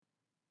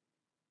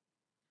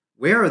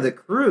Where are the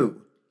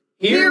crew?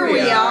 Here we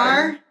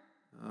are.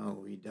 Oh,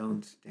 we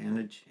don't stand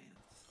a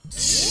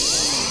chance.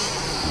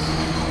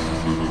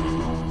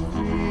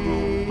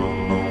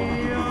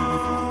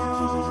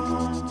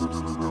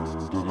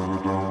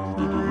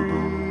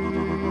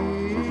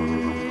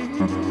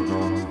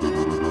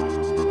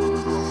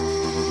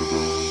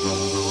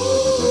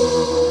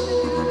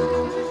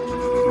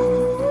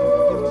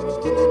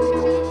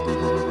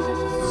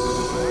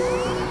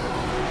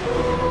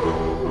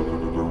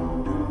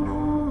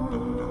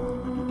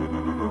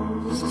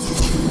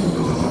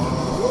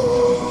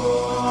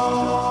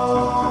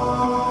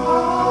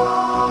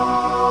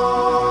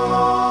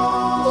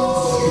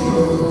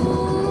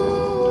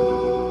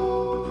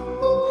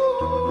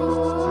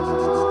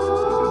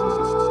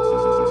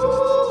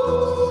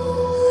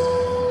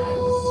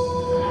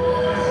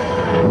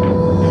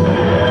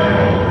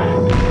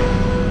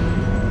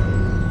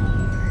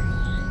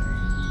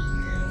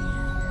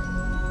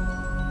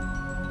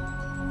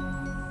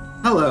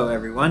 Hello,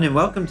 everyone, and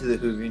welcome to the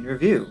Whovian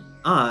Review.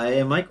 I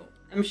am Michael.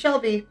 I'm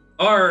Shelby.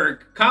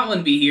 Arg,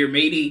 Colin be here,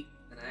 matey.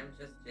 And I'm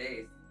just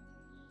Jace.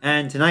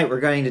 And tonight we're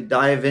going to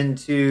dive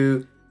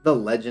into The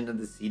Legend of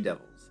the Sea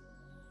Devils.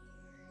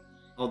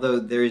 Although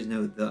there is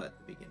no "the" at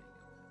the beginning.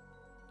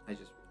 I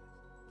just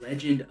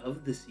Legend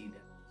of the Sea Devil.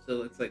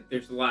 So it's like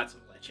there's lots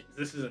of legends.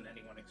 This isn't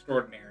anyone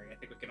extraordinary. I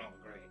think we can all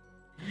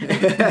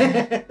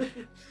agree.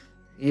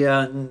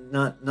 Yeah,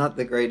 not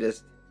the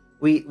greatest.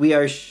 We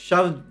are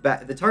shoved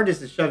back. The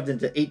TARDIS is shoved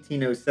into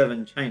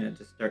 1807 China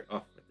to start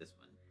off with this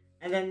one.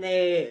 And then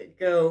they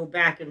go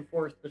back and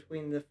forth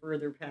between the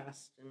further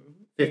past and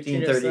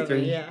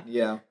 1533.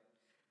 Yeah.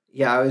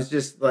 I was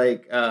just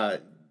like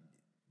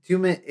too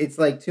many. It's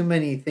like too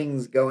many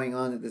things going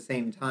on at the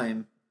same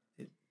time.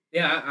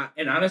 Yeah,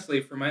 and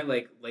honestly, for my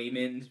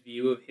layman's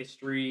view of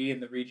history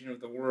and the region of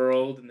the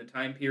world and the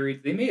time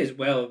periods, they may as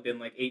well have been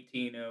like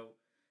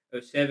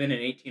 1807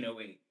 and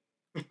 1808.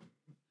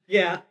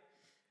 Yeah.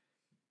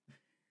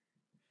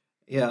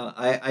 Yeah,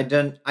 I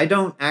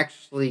don't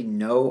actually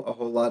know a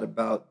whole lot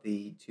about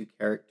the two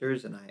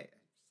characters, and I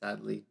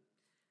sadly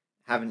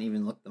haven't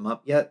even looked them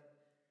up yet.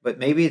 But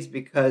maybe it's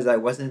because I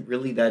wasn't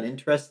really that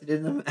interested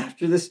in them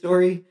after the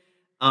story.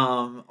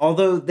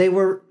 Although they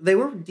were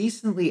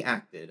decently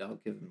acted, I'll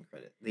give them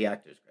credit. The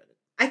actors credit.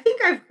 I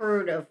think I've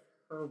heard of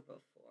her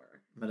before.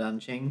 Madame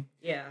Ching.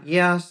 Yeah.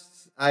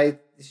 Yes,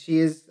 she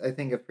is. I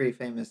think a pretty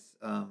famous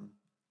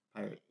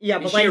pirate. Yeah,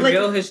 but is she a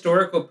real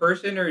historical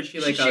person, or is she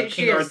like a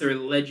King Arthur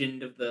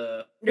legend of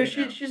the? No,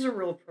 she's a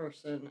real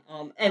person.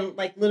 And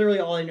literally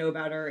all I know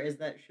about her is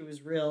that she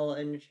was real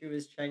and she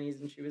was Chinese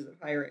and she was a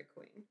pirate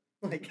queen.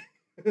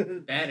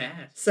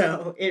 Badass.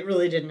 So it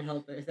really didn't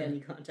help with any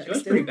context. She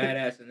was pretty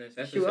badass in this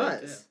episode. She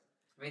was.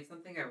 Too. I mean,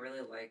 something I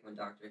really like when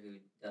Doctor Who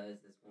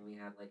does is when we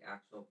have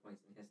actual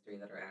points in history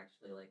that are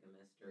actually a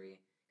mystery,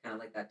 kind of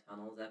like that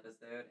Tunnels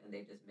episode, and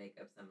they just make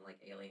up some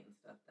alien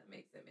stuff that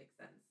makes it make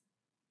sense.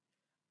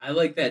 I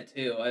like that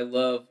too. I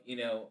love,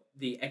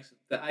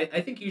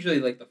 I think usually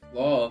the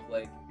flaw of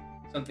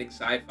something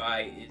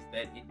sci-fi is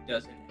that it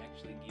doesn't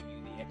actually give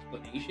you the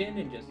explanation,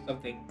 and just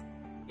something,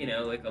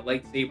 like a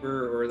lightsaber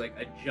or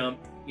a jump,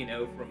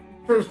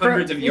 from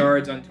hundreds of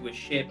yards onto a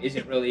ship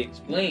isn't really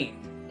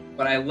explained.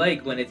 But I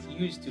like when it's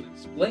used to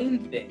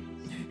explain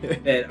things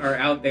that are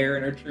out there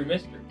and are true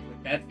mysteries.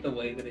 That's the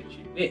way that it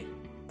should be.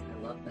 I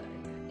love that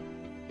idea.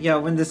 Yeah,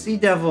 when the Sea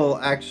Devil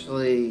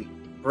actually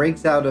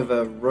breaks out of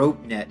a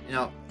rope net,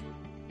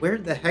 where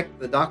the heck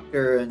the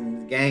Doctor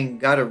and the gang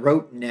got a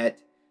rope net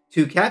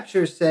to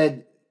capture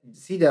said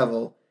Sea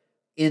Devil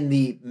in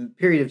the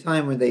period of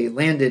time when they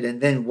landed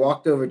and then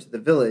walked over to the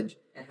village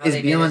is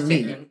beyond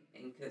me.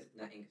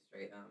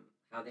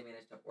 How they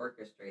managed to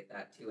orchestrate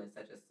that too in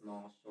such a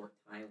small, short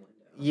time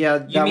window. Yeah,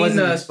 that you mean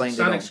wasn't the explained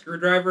sonic at all.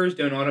 screwdrivers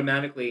don't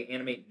automatically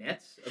animate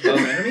nets above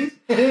enemies?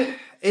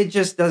 It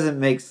just doesn't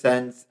make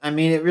sense. I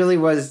mean, it really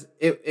was.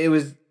 It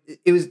was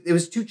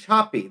too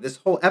choppy. This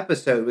whole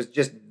episode was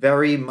just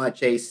very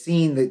much a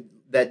scene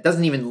that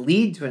doesn't even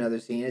lead to another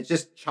scene. It's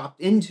just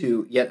chopped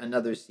into yet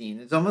another scene.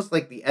 It's almost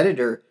like the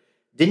editor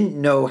didn't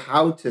know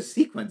how to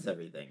sequence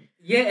everything.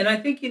 Yeah, and I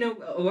think,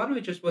 a lot of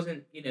it just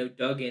wasn't,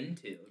 dug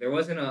into. There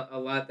wasn't a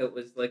lot that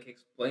was,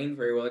 explained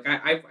very well.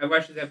 I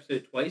watched this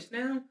episode twice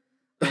now.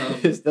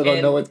 Still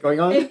don't know what's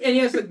going on? And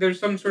yes, there's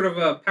some sort of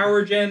a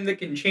power gem that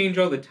can change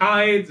all the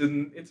tides,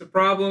 and it's a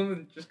problem,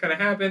 and it just kind of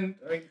happened.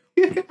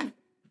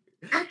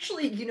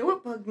 Actually, you know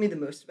what bugged me the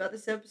most about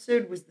this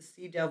episode was the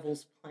Sea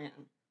Devil's plan.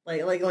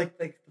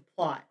 The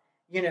plot.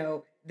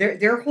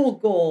 Their whole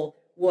goal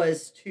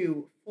was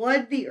to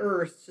flood the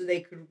Earth so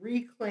they could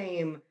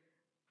reclaim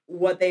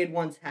what they had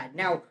once had.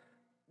 Now,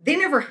 they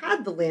never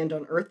had the land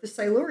on Earth. The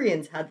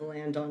Silurians had the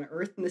land on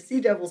Earth, and the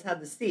Sea Devils had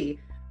the sea.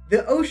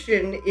 The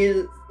ocean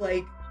is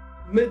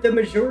the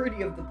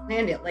majority of the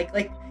planet.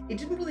 It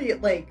didn't really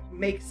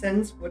make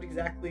sense what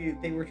exactly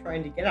they were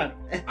trying to get out of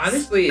this.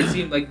 Honestly, it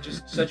seemed like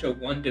just such a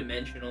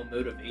one-dimensional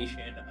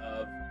motivation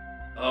of,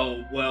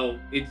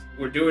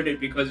 we're doing it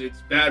because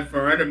it's bad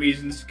for our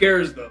enemies and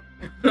scares them.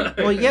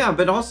 Well, yeah,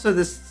 but also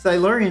the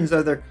Silurians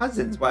are their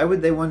cousins. Why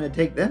would they want to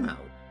take them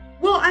out?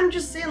 Well, I'm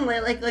just saying,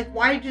 like,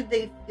 why did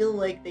they feel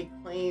like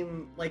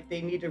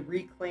they need to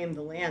reclaim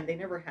the land? They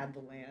never had the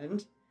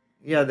land.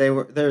 Yeah,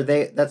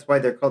 that's why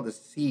they're called the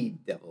Sea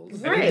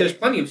Devils. I mean, there's Right.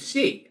 plenty of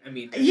sea. I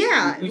mean,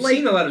 Yeah, we've like-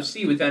 seen a lot of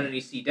sea without any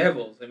sea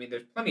devils. I mean,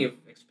 there's plenty of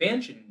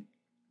expansion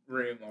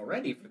room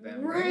already for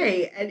them, right?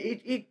 Right, and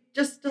it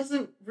just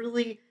doesn't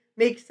really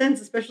make sense,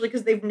 especially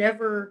because they've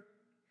never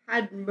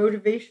had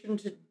motivation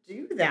to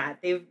do that.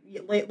 They've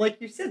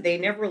like you said, they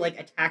never like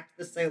attacked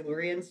the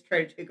Silurians,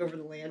 tried to take over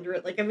the land, or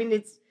like I mean,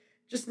 it's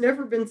just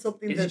never been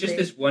something Is that it just they,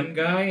 this one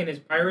guy and his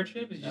pirate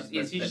ship? That's Is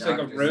what he the just like a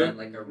doctor rogue, said,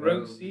 like a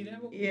rogue sea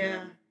devil?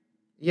 Yeah.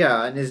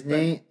 Yeah, and his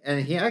name,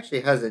 and he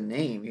actually has a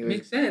name. He It was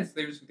makes sense.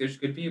 There's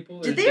good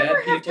people. Did There's they bad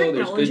ever have people.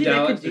 There's good technology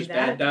that could Daleks. do There's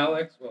bad that?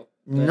 Daleks. Well,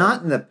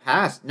 not in the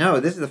past. No,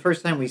 this is the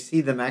first time we see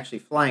them actually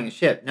flying a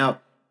ship. Now,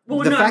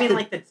 Well, the no, I fact mean that-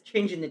 like that's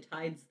changing the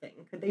tides thing.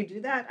 Could they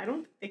do that? I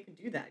don't think they could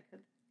do that.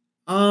 Could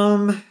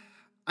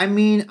I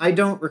mean, I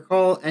don't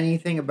recall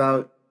anything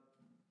about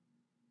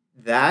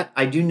that.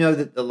 I do know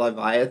that the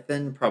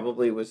Leviathan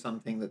probably was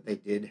something that they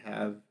did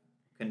have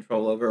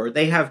control over, or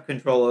they have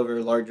control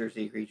over larger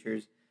sea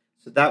creatures,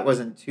 so that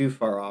wasn't too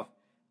far off.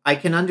 I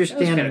can that was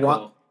understand kinda why.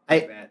 cool.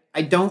 Like that.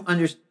 I don't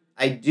understand.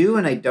 I do,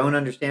 and I don't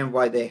understand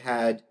why they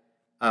had,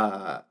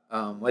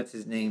 what's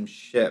his name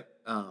ship,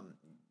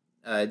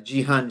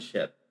 Jihan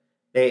ship.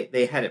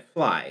 They had it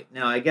fly.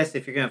 Now, I guess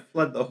if you're gonna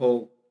flood the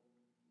whole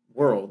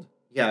world,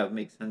 yeah, it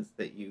makes sense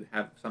that you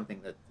have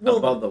something that's Well,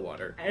 above the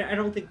water. I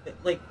don't think that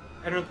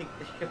I don't think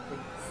the ship would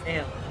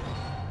sail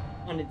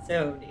on its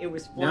own. It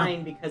was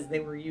flying because they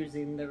were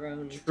using their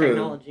own True.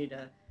 technology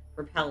to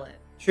propel it.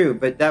 True,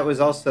 but that was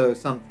also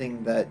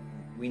something that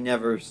we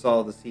never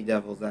saw the Sea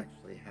Devils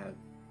actually have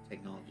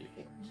technology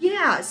for.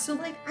 Yeah, so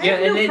like I Yeah,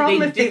 have and no they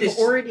problem if did they've this-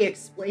 already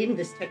explained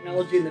this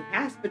technology in the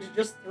past, but to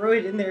just throw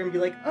it in there and be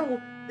like, oh,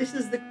 this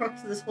is the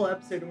crux of this whole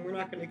episode, and we're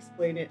not going to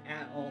explain it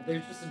at all.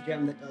 There's just a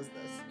gem that does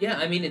this. Yeah,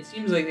 I mean, it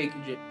seems like they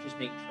could just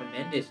make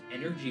tremendous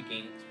energy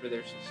gains for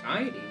their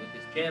society with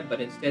this gem, but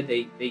instead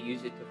they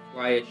use it to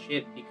fly a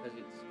ship because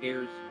it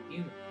scares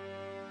humans.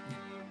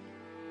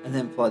 And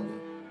then flood the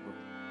world.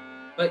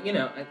 But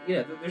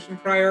there's some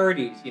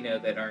priorities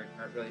that aren't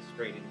really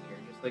straight in here.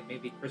 Just like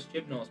maybe Chris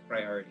Chibnall's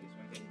priorities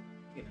when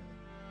he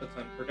puts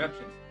on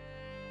productions.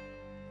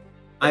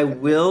 I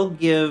will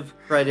give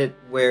credit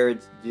where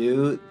it's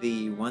due.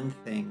 The one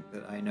thing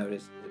that I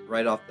noticed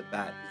right off the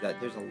bat is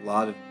that there's a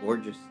lot of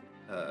gorgeous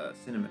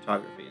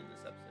cinematography in this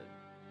episode.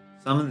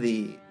 Some of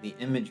the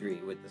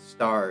imagery with the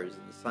stars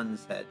and the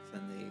sunsets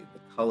and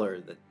the color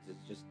that is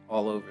just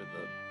all over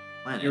the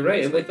planet. You're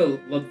right, It's with like-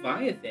 the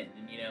Leviathan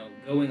and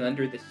going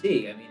under the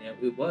sea. I mean,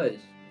 it was.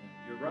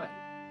 You're right.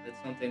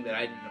 That's something that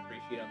I didn't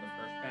appreciate on the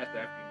first pass,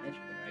 but after you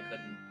mentioned it, I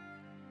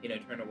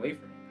couldn't turn away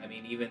from it. I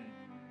mean, even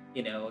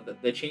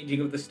the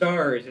changing of the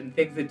stars and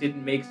things that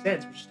didn't make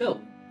sense were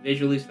still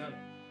visually stunning.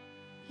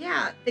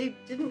 Yeah, they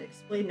didn't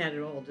explain that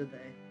at all, did they?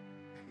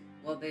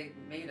 Well, they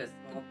made a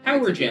small point Power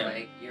to be gem.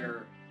 like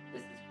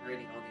this is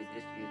creating all these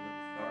issues with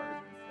the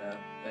stars and stuff,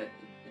 but it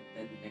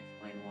didn't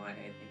explain why. I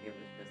think it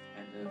was just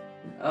kind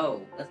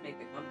of, let's make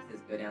the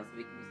compasses go down so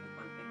we can do some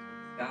fun things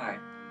with the sky.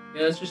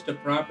 Yeah, that's just a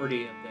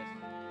property of this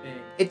thing.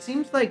 It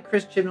seems like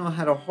Chris Chibnall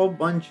had a whole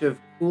bunch of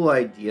cool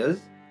ideas,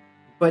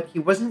 but he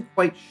wasn't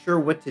quite sure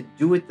what to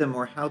do with them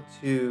or how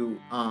to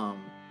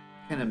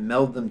kind of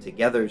meld them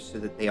together so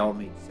that they all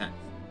made sense.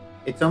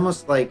 It's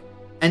almost like,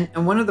 and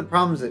one of the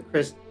problems that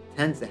Chris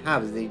tends to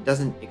have is that he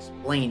doesn't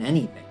explain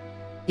anything.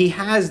 He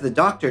has the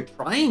doctor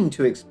trying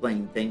to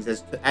explain things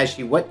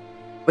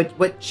but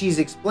what she's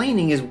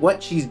explaining is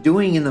what she's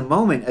doing in the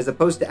moment as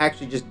opposed to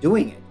actually just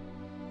doing it.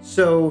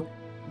 So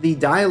the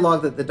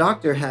dialogue that the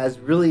doctor has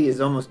really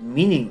is almost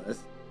meaningless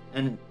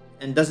and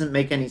doesn't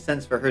make any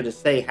sense for her to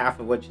say half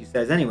of what she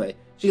says anyway.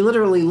 She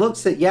literally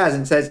looks at Yaz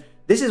and says,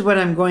 "This is what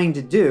I'm going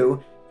to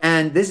do,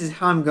 and this is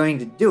how I'm going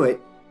to do it."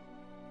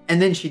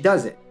 And then she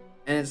does it.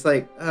 And it's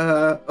like,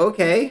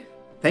 okay,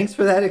 thanks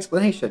for that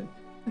explanation.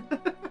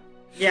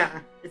 Yeah,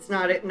 it's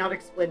not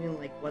explaining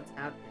like what's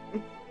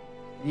happening.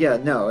 Yeah,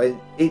 no,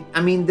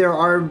 I mean, there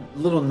are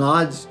little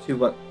nods to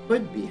what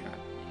could be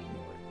happening,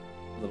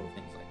 or little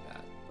things like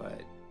that.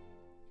 But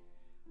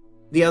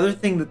the other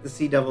thing that the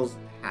Sea Devils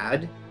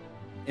had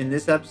in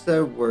this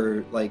episode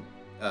were like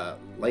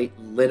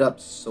lit up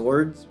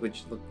swords,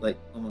 which looked like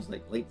almost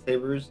like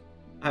lightsabers.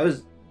 I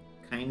was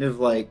kind of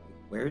like,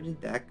 where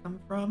did that come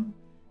from?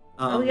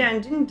 Oh yeah,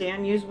 and didn't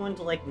Dan use one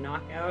to like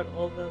knock out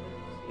all the others?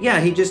 Yeah,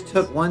 he just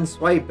took one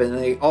swipe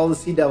and all the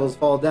Sea Devils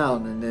fall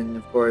down. And then,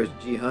 of course,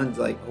 Ji-hun's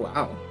like, oh,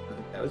 wow,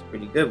 that was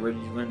pretty good. Where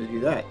did you learn to do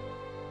that?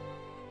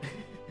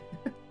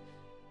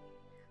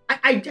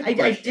 I did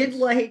questions.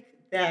 like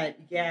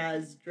that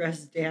Yaz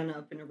dressed Dan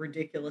up in a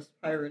ridiculous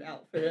pirate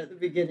outfit at the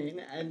beginning,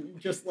 and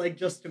just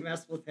to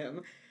mess with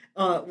him.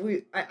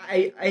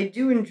 I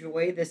do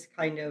enjoy this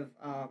kind of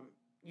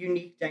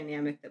unique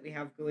dynamic that we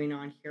have going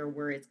on here,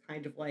 where it's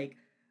kind of like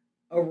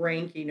a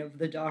ranking of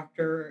the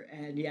Doctor,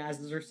 and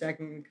Yaz is her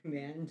second in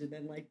command, and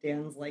then like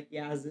Dan's like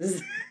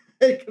Yaz's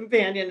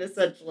companion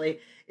essentially.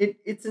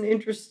 It's an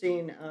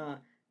interesting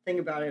thing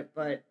about it,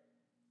 but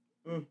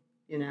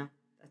You know,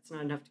 that's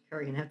not enough to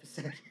carry an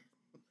episode.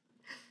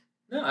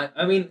 No,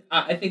 I mean,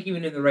 I think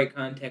even in the right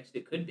context,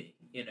 it could be,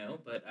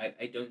 but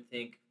I don't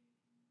think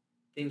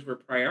things were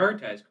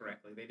prioritized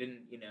correctly. They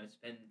didn't,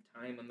 spend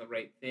time on the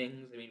right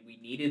things. I mean, we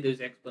needed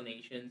those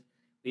explanations.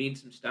 We need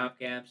some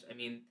stopgaps. I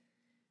mean,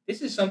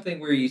 this is something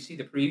where you see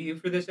the preview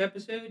for this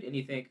episode and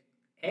you think,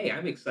 hey,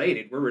 I'm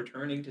excited. We're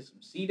returning to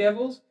some sea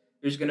devils.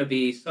 There's going to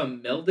be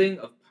some melding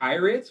of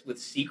pirates with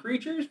sea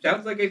creatures.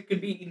 Sounds like it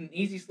could be an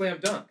easy slam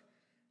dunk.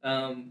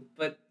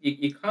 But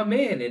you come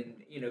in and,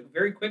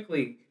 very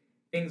quickly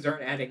things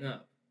aren't adding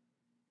up.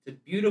 It's a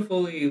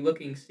beautifully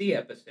looking sea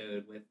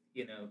episode with,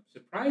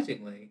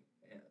 surprisingly,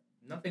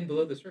 nothing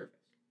below the surface.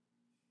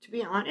 To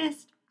be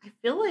honest, I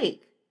feel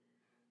like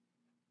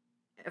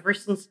ever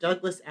since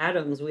Douglas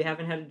Adams, we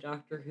haven't had a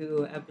Doctor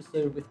Who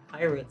episode with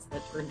pirates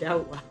that turned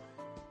out well.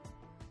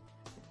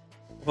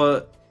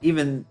 Well,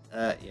 even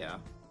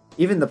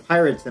the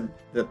pirates and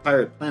the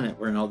pirate planet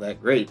weren't all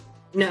that great.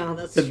 No,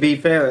 that's To true. be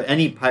fair,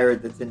 any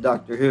pirate that's in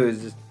Doctor Who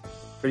is just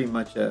pretty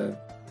much a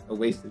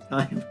waste of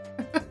time.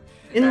 That's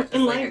just like a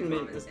Enlightenment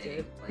common was thing.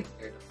 good. Like,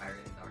 there's a pirate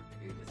in Doctor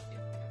Who just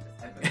skipped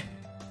the episode.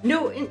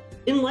 No,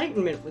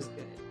 Enlightenment was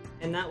good,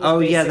 and that was Oh,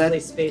 yeah, basically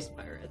that- space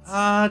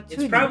pirates.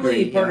 It's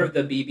probably part of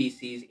the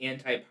BBC's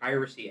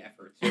anti-piracy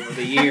efforts over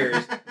the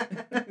years.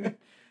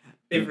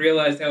 They've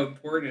realized how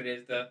important it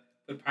is to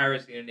put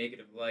piracy in a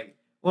negative light.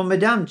 Well,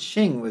 Madame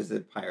Ching was a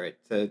pirate,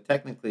 so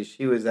technically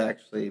she was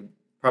actually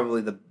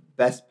probably the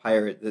best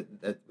pirate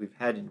that we've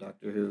had in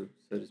Doctor Who,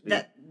 so to speak.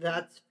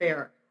 That's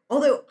fair.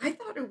 Although I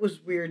thought it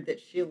was weird that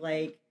she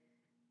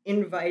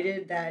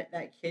invited that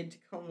kid to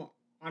come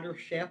on her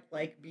ship.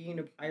 Like, being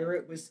a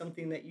pirate was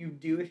something that you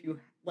do if you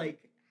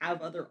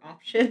have other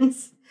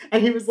options.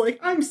 And he was like,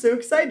 "I'm so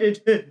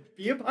excited to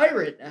be a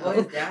pirate now." Well,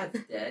 his dad's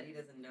dead. He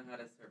doesn't know how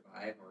to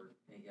survive, or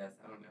I guess,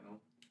 I don't know.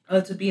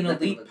 To be an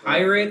Nothing elite looks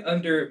pirate like-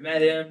 under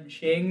Madame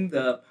Ching,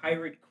 the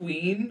pirate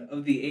queen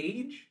of the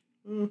age.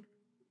 Mm.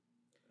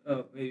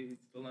 Oh, maybe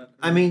it's still not.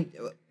 I mean,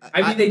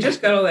 they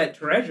just got all that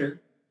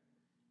treasure.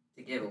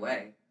 To give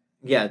away.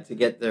 yeah, to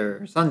get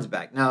their sons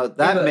back. Now Yeah,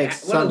 that but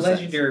makes what a some sense.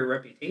 legendary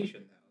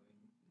reputation,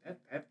 though.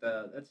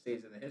 That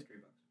stays in the history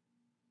books.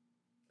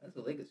 That's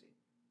a legacy.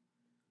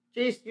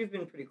 Jace, you've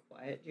been pretty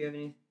quiet. Do you have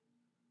any?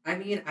 I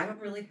mean, I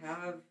don't really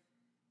have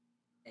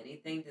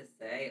anything to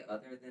say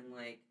other than,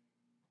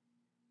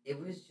 it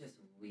was just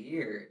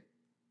weird.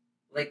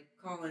 Like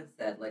Colin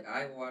said,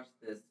 I watched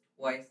this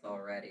twice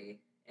already,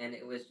 and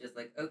it was just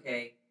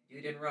okay,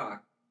 dude and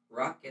Rock.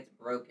 Rock gets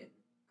broken.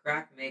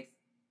 Crack makes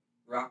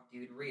Rock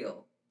Dude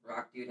real.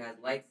 Rock Dude has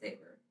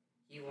lightsaber.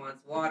 He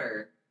wants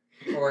water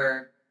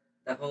for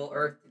the whole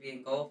Earth to be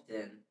engulfed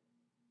in.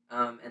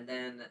 And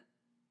then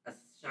a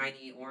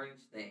shiny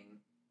orange thing.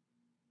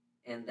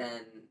 And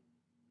then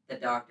the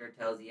Doctor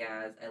tells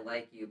Yaz, "I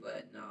like you,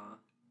 but nah."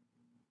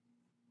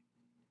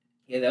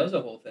 Yeah, that was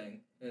a whole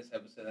thing in this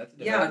episode. That's a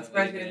Yeah, I'm development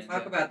surprised we get didn't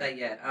talk into. about that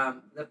yet.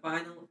 The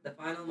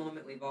final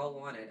moment we've all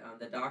wanted.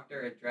 The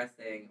Doctor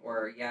addressing,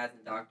 or Yaz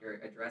and Doctor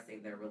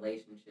addressing their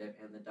relationship,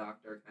 and the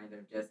Doctor kind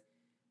of just,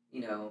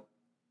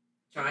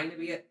 trying to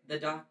be the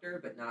Doctor,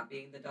 but not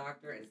being the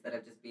Doctor.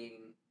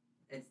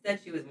 Instead,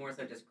 she was more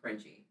so just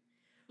cringy.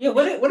 Yeah,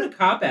 what a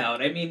cop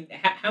out. I mean,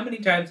 how many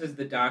times has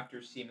the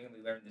Doctor seemingly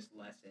learned this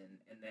lesson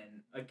and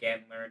then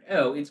again learned,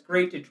 oh, it's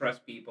great to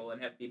trust people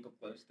and have people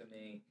close to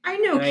me. I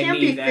know, And I can't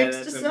be need that, fixed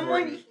to that's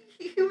someone. important.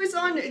 He was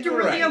on Yeah,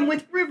 Durium right.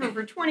 with River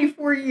for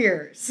 24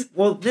 years.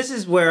 Well, this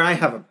is where I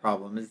have a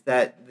problem. Is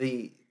that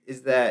the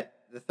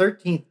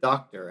 13th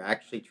Doctor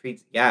actually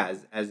treats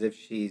Yaz as if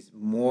she's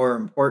more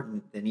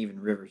important than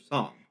even River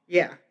Song,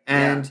 Yeah.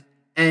 and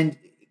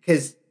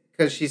because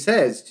she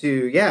says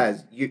to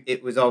Yaz,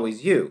 it was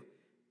always you.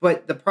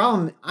 But the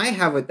problem I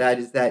have with that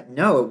is that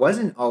no, it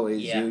wasn't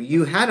always Yeah. you.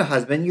 You had a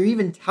husband. You're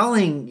even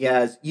telling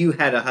Yaz you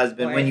had a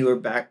husband when Wife. you were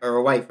back, or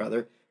a wife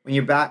rather. When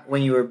you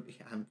were,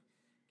 I'm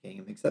getting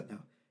it mixed up now.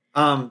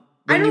 I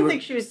when you don't were-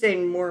 think she was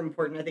saying more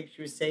important. I think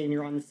she was saying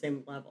you're on the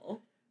same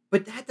level.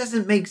 But that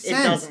doesn't make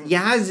sense. doesn't.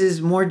 Yaz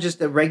is more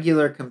just a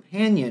regular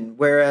companion,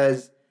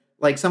 whereas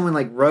someone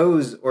like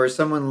Rose or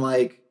someone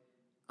like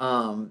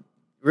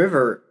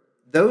River,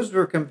 those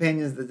were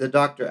companions that the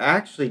Doctor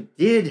actually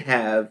did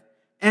have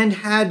and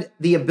had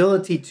the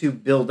ability to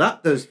build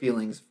up those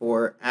feelings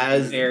for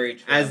as Very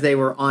true. they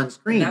were on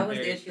screen. And that was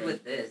Very the issue true.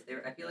 with this.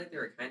 I feel like they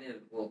were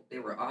they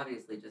were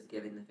obviously just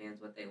giving the fans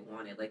what they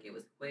wanted. It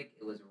was quick,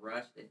 it was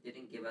rushed. It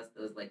didn't give us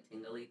those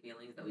tingly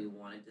feelings that we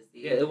wanted to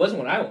see. Yeah, it wasn't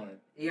what I wanted.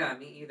 Yeah,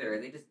 me either.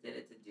 They just did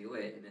it to do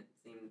it,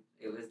 and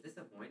it was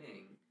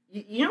disappointing.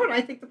 You know what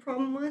I think the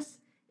problem was?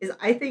 Is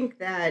I think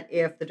that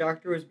if the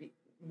Doctor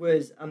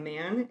was a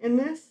man in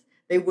this,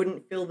 they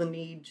wouldn't feel the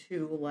need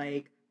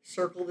to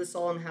circle this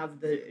all and have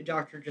the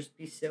Doctor just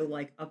be so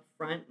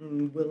upfront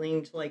and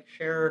willing to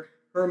share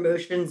her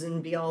emotions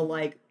and be all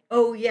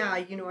oh yeah,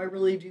 I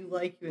really do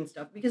like you and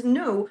stuff. Because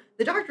no,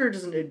 the Doctor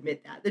doesn't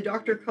admit that. The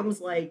Doctor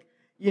comes a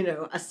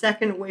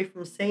second away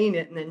from saying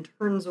it and then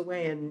turns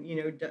away and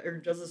or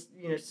does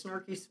this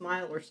snarky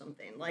smile or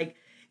something.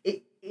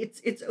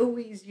 It's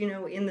always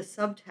in the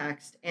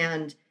subtext,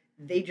 and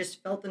they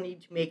just felt the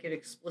need to make it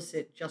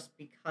explicit just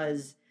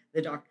because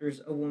the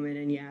Doctor's a woman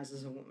and Yaz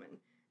is a woman.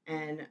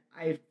 And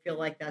I feel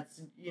like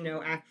that's,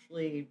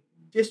 actually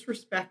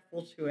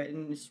disrespectful to it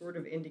and sort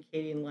of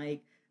indicating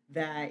like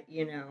that,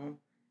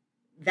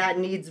 that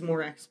needs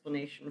more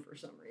explanation for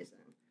some reason.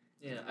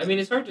 Yeah, I mean,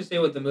 it's hard to say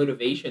what the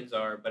motivations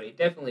are, but it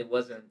definitely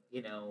wasn't,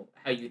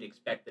 how you'd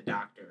expect the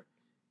Doctor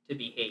to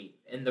behave.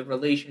 And the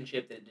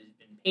relationship that has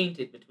been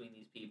painted between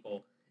these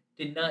people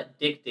did not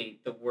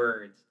dictate the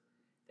words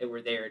that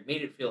were there. It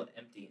made it feel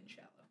empty and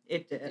shallow.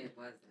 It did. It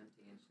was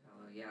empty and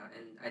shallow, yeah.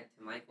 And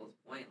to Michael's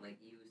point, like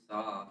you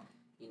saw,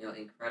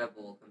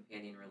 incredible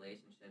companion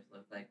relationships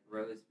with like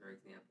Rose, for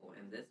example,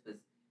 and this was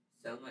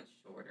so much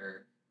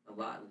shorter, a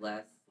lot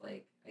less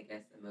like I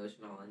guess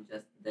emotional, and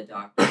just the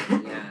Doctor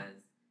and Yaz.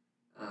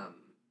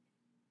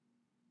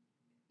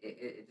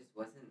 It just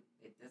wasn't.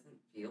 It doesn't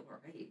feel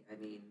right. I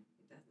mean,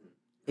 it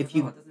doesn't.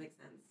 It doesn't make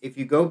sense. If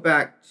you go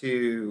back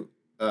to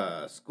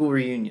School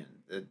Reunion,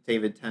 the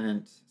David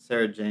Tennant,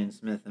 Sarah Jane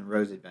Smith, and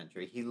Rose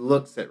adventure, he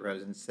looks at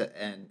Rose and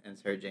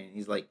Sarah Jane, and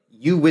he's like,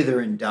 "You wither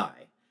and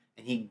die,"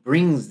 and he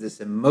brings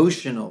this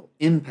emotional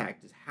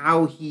impact as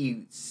how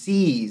he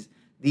sees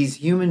these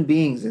human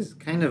beings as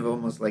kind of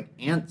almost like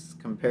ants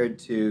compared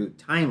to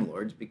Time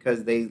Lords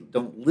because they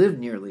don't live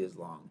nearly as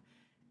long,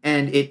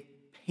 and it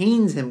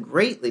pains him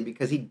greatly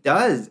because he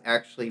does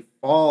actually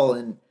fall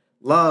in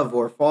love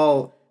or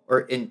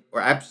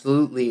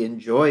absolutely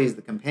enjoys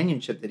the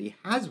companionship that he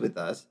has with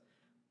us,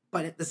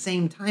 but at the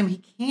same time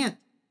he can't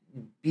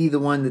be the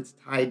one that's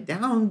tied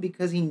down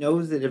because he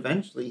knows that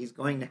eventually he's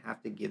going to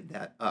have to give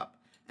that up,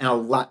 and a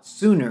lot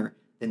sooner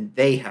than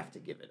they have to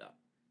give it up,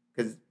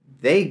 because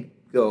they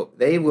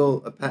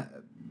will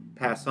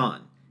pass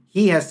on.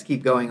 He has to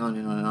keep going on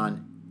and on and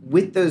on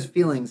with those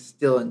feelings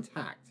still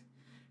intact,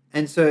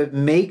 and so it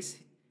makes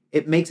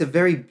a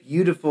very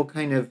beautiful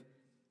kind of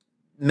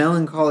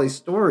melancholy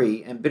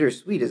story and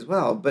bittersweet as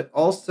well, but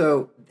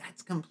also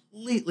that's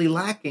completely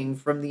lacking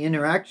from the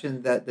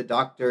interaction that the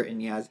Doctor and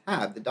Yaz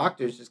have. The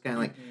Doctor is just kind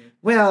of like,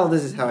 well,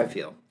 this is how I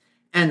feel,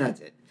 and that's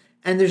it.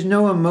 And there's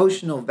no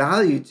emotional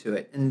value to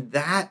it, and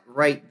that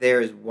right there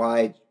is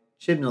why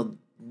Chibnall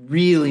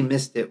really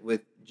missed it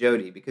with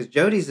Jodie, because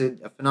Jodie's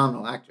a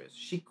phenomenal actress.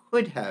 She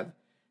could have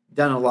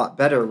done a lot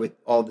better with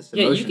all this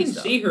emotion you can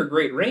stuff. see her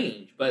great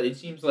range, but it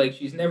seems like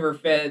she's never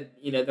fed,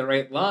 the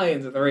right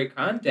lines or the right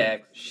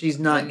context. She's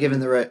not given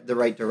the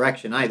right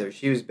direction either.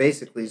 She was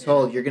basically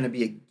told, you're going to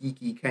be a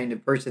geeky kind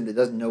of person that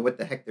doesn't know what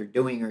the heck they're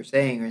doing or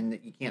saying, and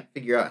that you can't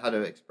figure out how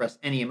to express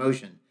any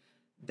emotion.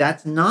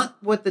 That's not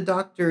what the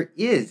Doctor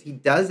is. He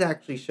does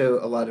actually show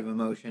a lot of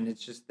emotion.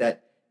 It's just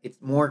that it's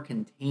more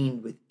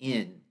contained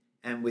within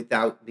and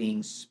without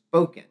being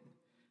spoken.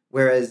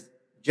 Whereas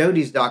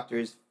Jodie's Doctor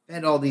is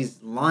fed all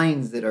these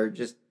lines that are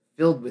just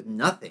filled with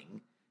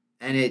nothing,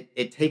 and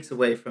it takes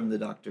away from the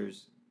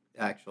Doctor's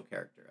actual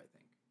character, I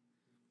think.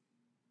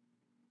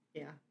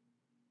 Yeah.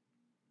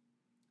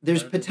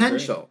 There's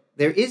potential.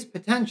 There is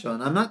potential,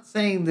 and I'm not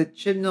saying that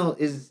Chibnall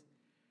is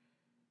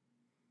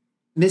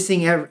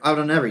missing out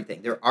on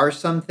everything. There are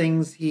some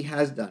things he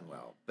has done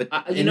well, but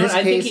I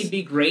think he'd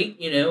be great,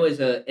 as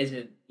a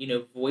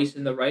voice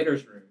in the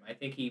writer's room. I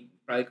think he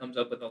probably comes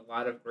up with a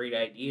lot of great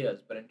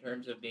ideas, but in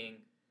terms of being,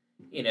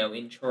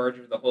 in charge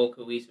of the whole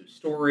cohesive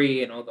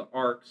story and all the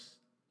arcs,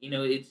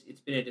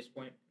 it's been a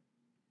disappointment.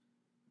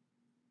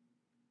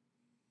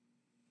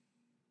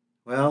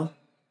 Well,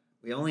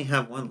 we only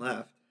have one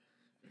left.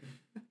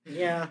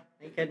 Yeah,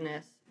 thank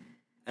goodness.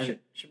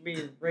 Should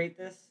we rate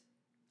this?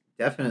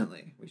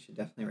 Definitely. We should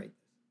definitely rate this.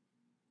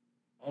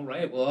 All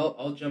right. Well,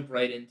 I'll jump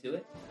right into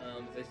it.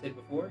 As I said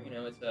before,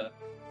 it's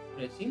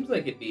it seems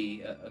like it'd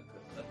be a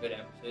good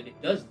episode.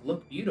 It does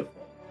look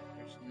beautiful.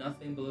 There's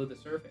nothing below the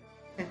surface.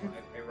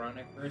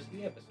 Ironic for a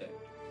sea episode.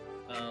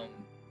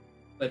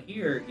 But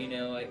here,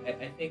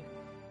 I think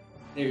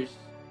there's,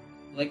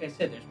 like I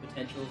said, there's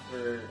potential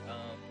for,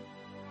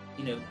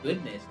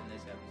 goodness in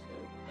this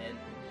episode. And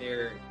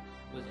there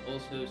was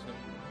also some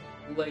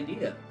cool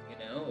ideas,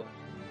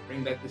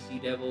 bring back the Sea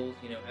Devils,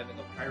 having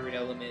a pirate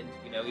element,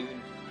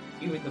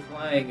 even the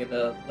flying and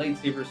the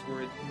lightsaber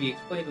swords can be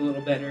explained a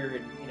little better,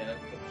 and,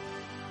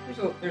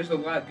 there's a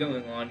lot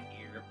going on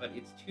here, but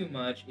it's too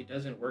much, it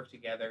doesn't work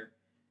together,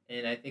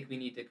 and I think we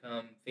need to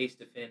come face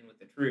to face with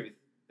the truth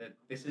that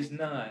this is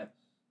not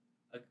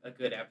a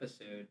good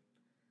episode.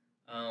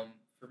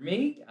 For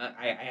me,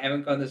 I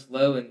haven't gone this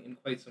low in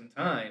quite some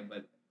time,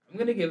 but I'm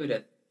going to give it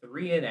a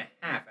 3.5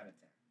 out of 10.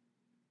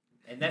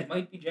 And that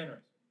might be generous.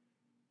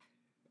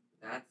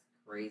 That's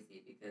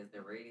crazy, because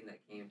the rating that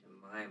came to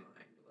my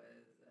mind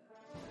was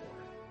 4.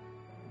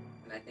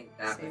 And I think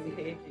that Same was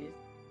even, pages.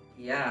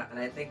 yeah, and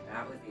I think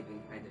that was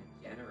even kind of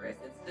generous.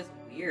 It's just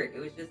weird. It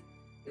was just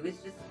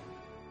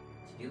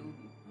too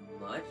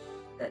much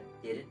that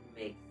didn't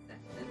make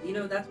sense.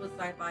 And that's what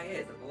sci-fi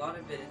is. A lot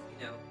of it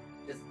is,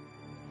 just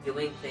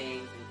doing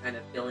things and kind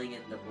of filling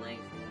in the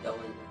blanks and going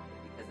with it.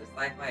 Because if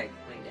sci-fi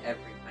explained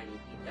every tiny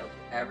detail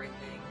to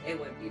everything, it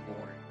would be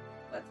boring.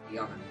 Let's be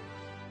honest.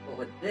 But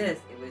with this,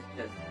 it was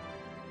just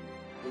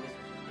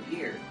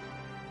weird.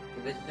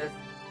 It was just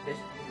fish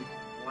foods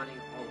wanting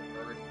all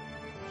of Earth,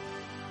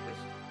 which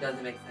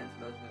doesn't make sense.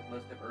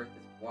 Most of Earth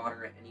is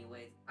water,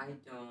 anyways. I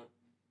don't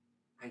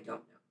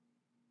know.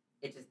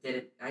 It just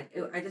didn't.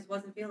 I just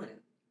wasn't feeling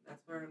it.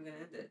 That's where I'm gonna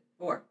end it.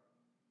 4.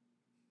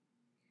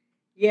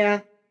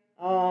 Yeah.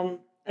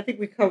 I think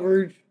we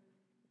covered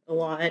a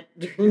lot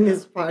during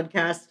this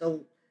podcast.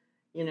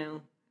 You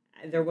know,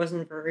 there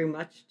wasn't very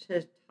much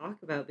to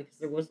talk about because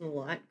there wasn't a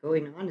lot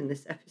going on in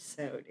this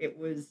episode. It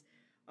was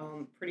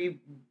pretty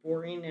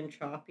boring and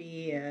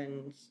choppy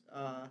and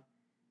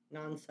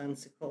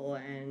nonsensical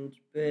and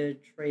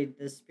betrayed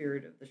the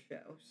spirit of the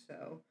show.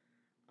 So,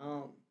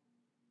 oh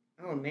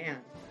man,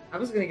 I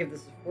was gonna give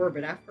this a 4,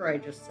 but after I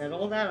just said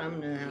all that,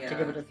 I'm gonna have to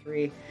give it a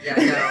 3. Yeah,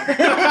 I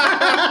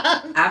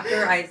know.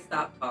 After I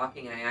stopped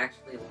talking, I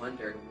actually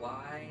wondered,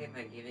 why am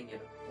I giving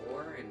it a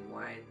 4 and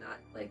why not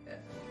like a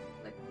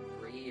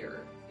 3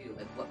 or 2?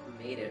 Like, what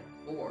made it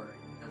a 4?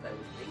 And as I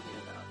was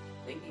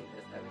thinking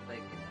this, I was like,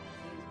 it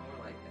seems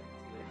more like a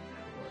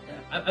 2.5 or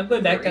Yeah, I'm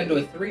going back down to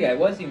a 3. I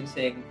was even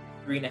saying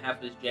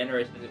 3.5 was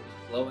generous as it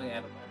was flowing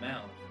out of my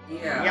mouth.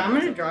 Yeah, I'm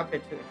gonna drop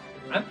it to a 2.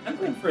 I'm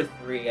going for a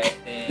 3, I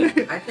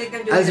think. I think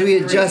I'm doing As a we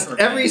 3 adjust for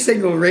every me.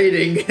 single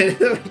rating, we just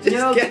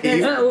No, gave.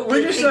 because- No,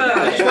 we're just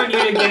trying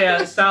you to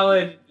get a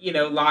solid,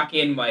 lock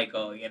in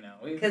Michael,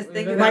 Because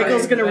think been about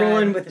Michael's it, gonna roll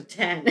back. in with a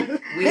 10.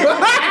 We-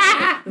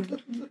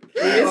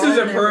 This is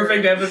a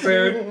perfect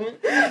episode.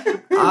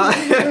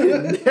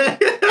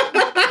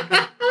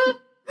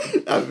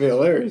 That'd be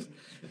hilarious.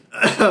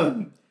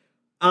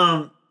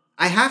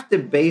 I have to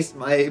base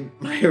my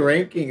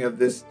ranking of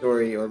this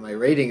story or my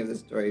rating of this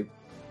story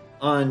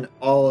on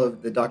all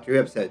of the Doctor Who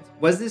episodes.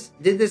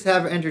 Did this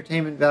have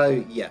entertainment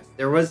value? Yes,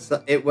 it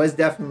was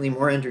definitely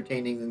more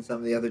entertaining than some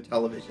of the other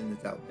television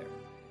that's out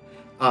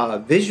there.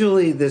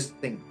 Visually, this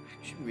thing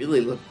actually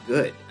really looked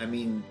good. I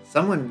mean,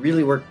 someone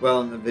really worked well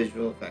on the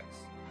visual effects,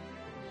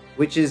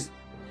 which is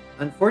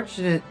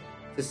unfortunate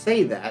to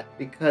say that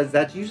because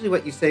that's usually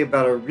what you say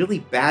about a really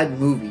bad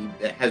movie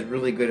that has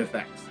really good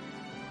effects.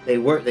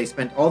 They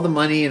spent all the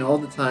money and all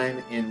the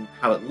time in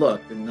how it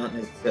looked and not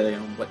necessarily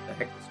on what the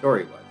heck the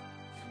story was.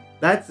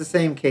 That's the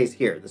same case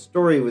here. The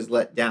story was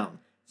let down.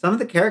 Some of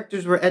the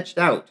characters were etched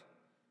out,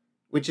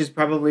 which is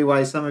probably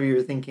why some of you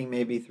are thinking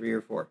maybe 3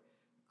 or 4.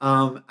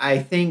 I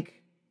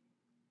think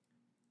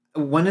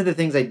one of the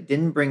things I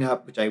didn't bring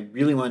up, which I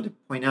really wanted to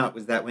point out,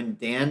 was that when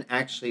Dan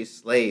actually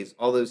slays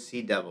all those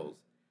sea devils,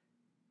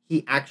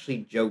 he actually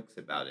jokes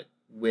about it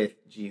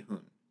with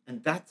Ji-hoon.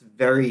 And that's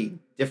very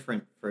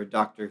different for a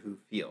Doctor Who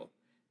feel.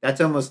 That's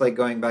almost like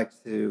going back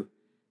to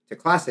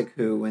Classic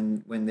Who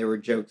when there were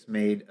jokes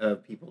made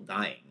of people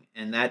dying.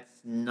 And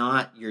that's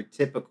not your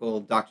typical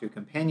Doctor Who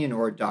companion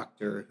or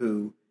Doctor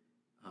Who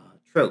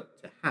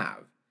trope to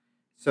have.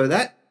 So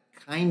that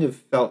kind of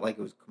felt like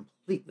it was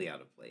completely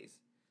out of place.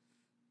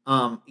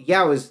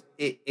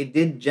 It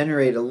did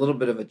generate a little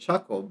bit of a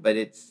chuckle, but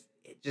it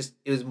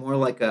was more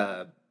like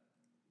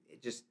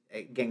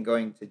again,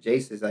 going to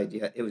Jace's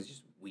idea, it was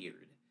just weird.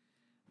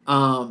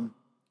 I'm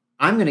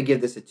going to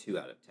give this a 2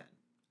 out of 10.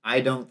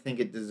 I don't think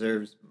it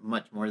deserves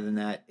much more than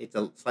that. It's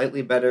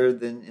slightly better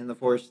than In the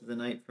Forest of the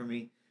Night for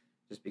me,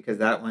 just because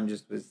that one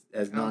just was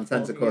as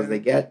nonsensical as they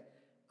get.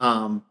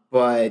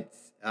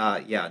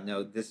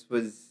 This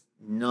was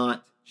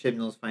not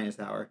Chibnall's finest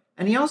hour.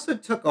 And he also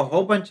took a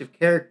whole bunch of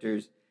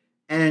characters,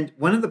 and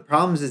one of the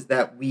problems is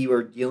that we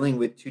were dealing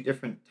with 2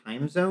 different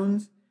time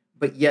zones,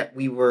 but yet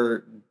we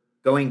were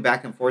going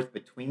back and forth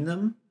between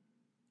them.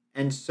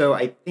 And so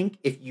I think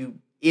if you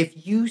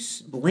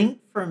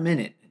blink for a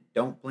minute,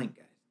 don't blink,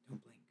 guys,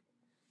 don't blink.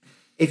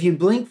 If you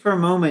blink for a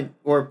moment,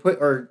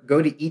 or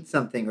go to eat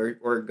something,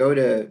 or go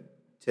to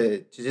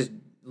just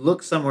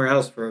look somewhere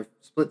else for a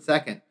split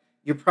second,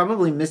 you're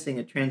probably missing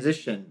a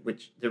transition,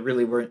 which there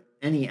really weren't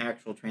any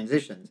actual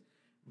transitions.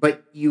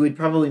 But you would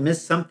probably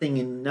miss something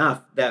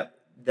enough that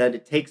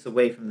it takes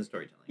away from the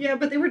storytelling. Yeah,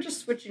 but they were just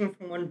switching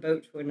from one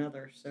boat to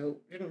another, so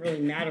it didn't really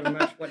matter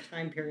much what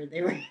time period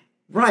they were in.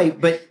 Right,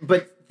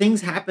 but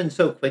things happened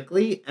so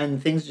quickly,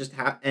 and things just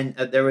happened.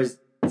 And there was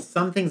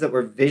some things that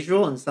were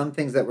visual, and some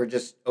things that were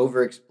just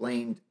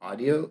over-explained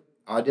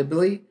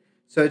audibly.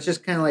 So it's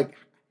just kind of like,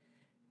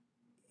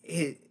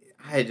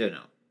 I don't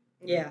know.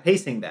 Yeah.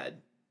 Pacing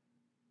bad.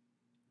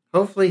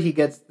 Hopefully he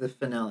gets the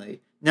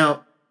finale.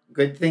 Now,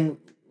 good thing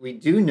we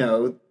do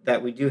know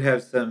that we do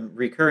have some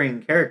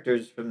recurring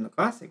characters from the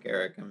classic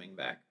era coming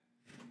back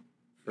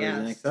for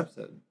the next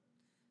episode.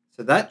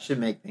 So that should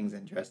make things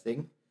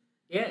interesting.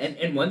 Yeah,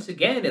 and once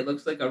again, it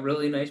looks like a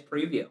really nice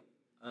preview.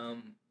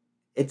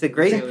 It's a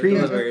great So it preview.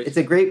 delivers. It's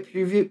a great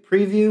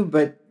preview,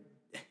 but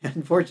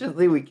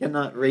unfortunately, we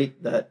cannot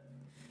rate that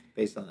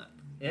based on that.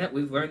 Yeah,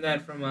 we've learned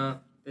that from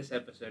this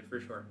episode for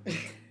sure.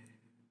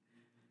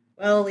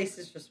 Well, at least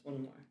it's just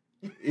one more.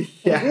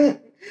 Yeah.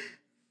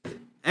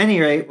 Any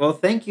rate, well,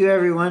 thank you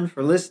everyone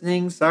for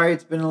listening. Sorry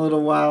it's been a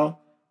little while.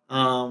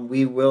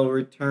 We will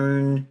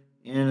return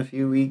in a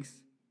few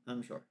weeks,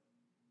 I'm sure,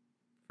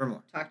 for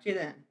more. Talk to you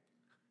then.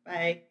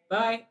 Bye.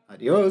 Bye.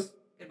 Adios.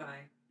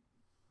 Goodbye.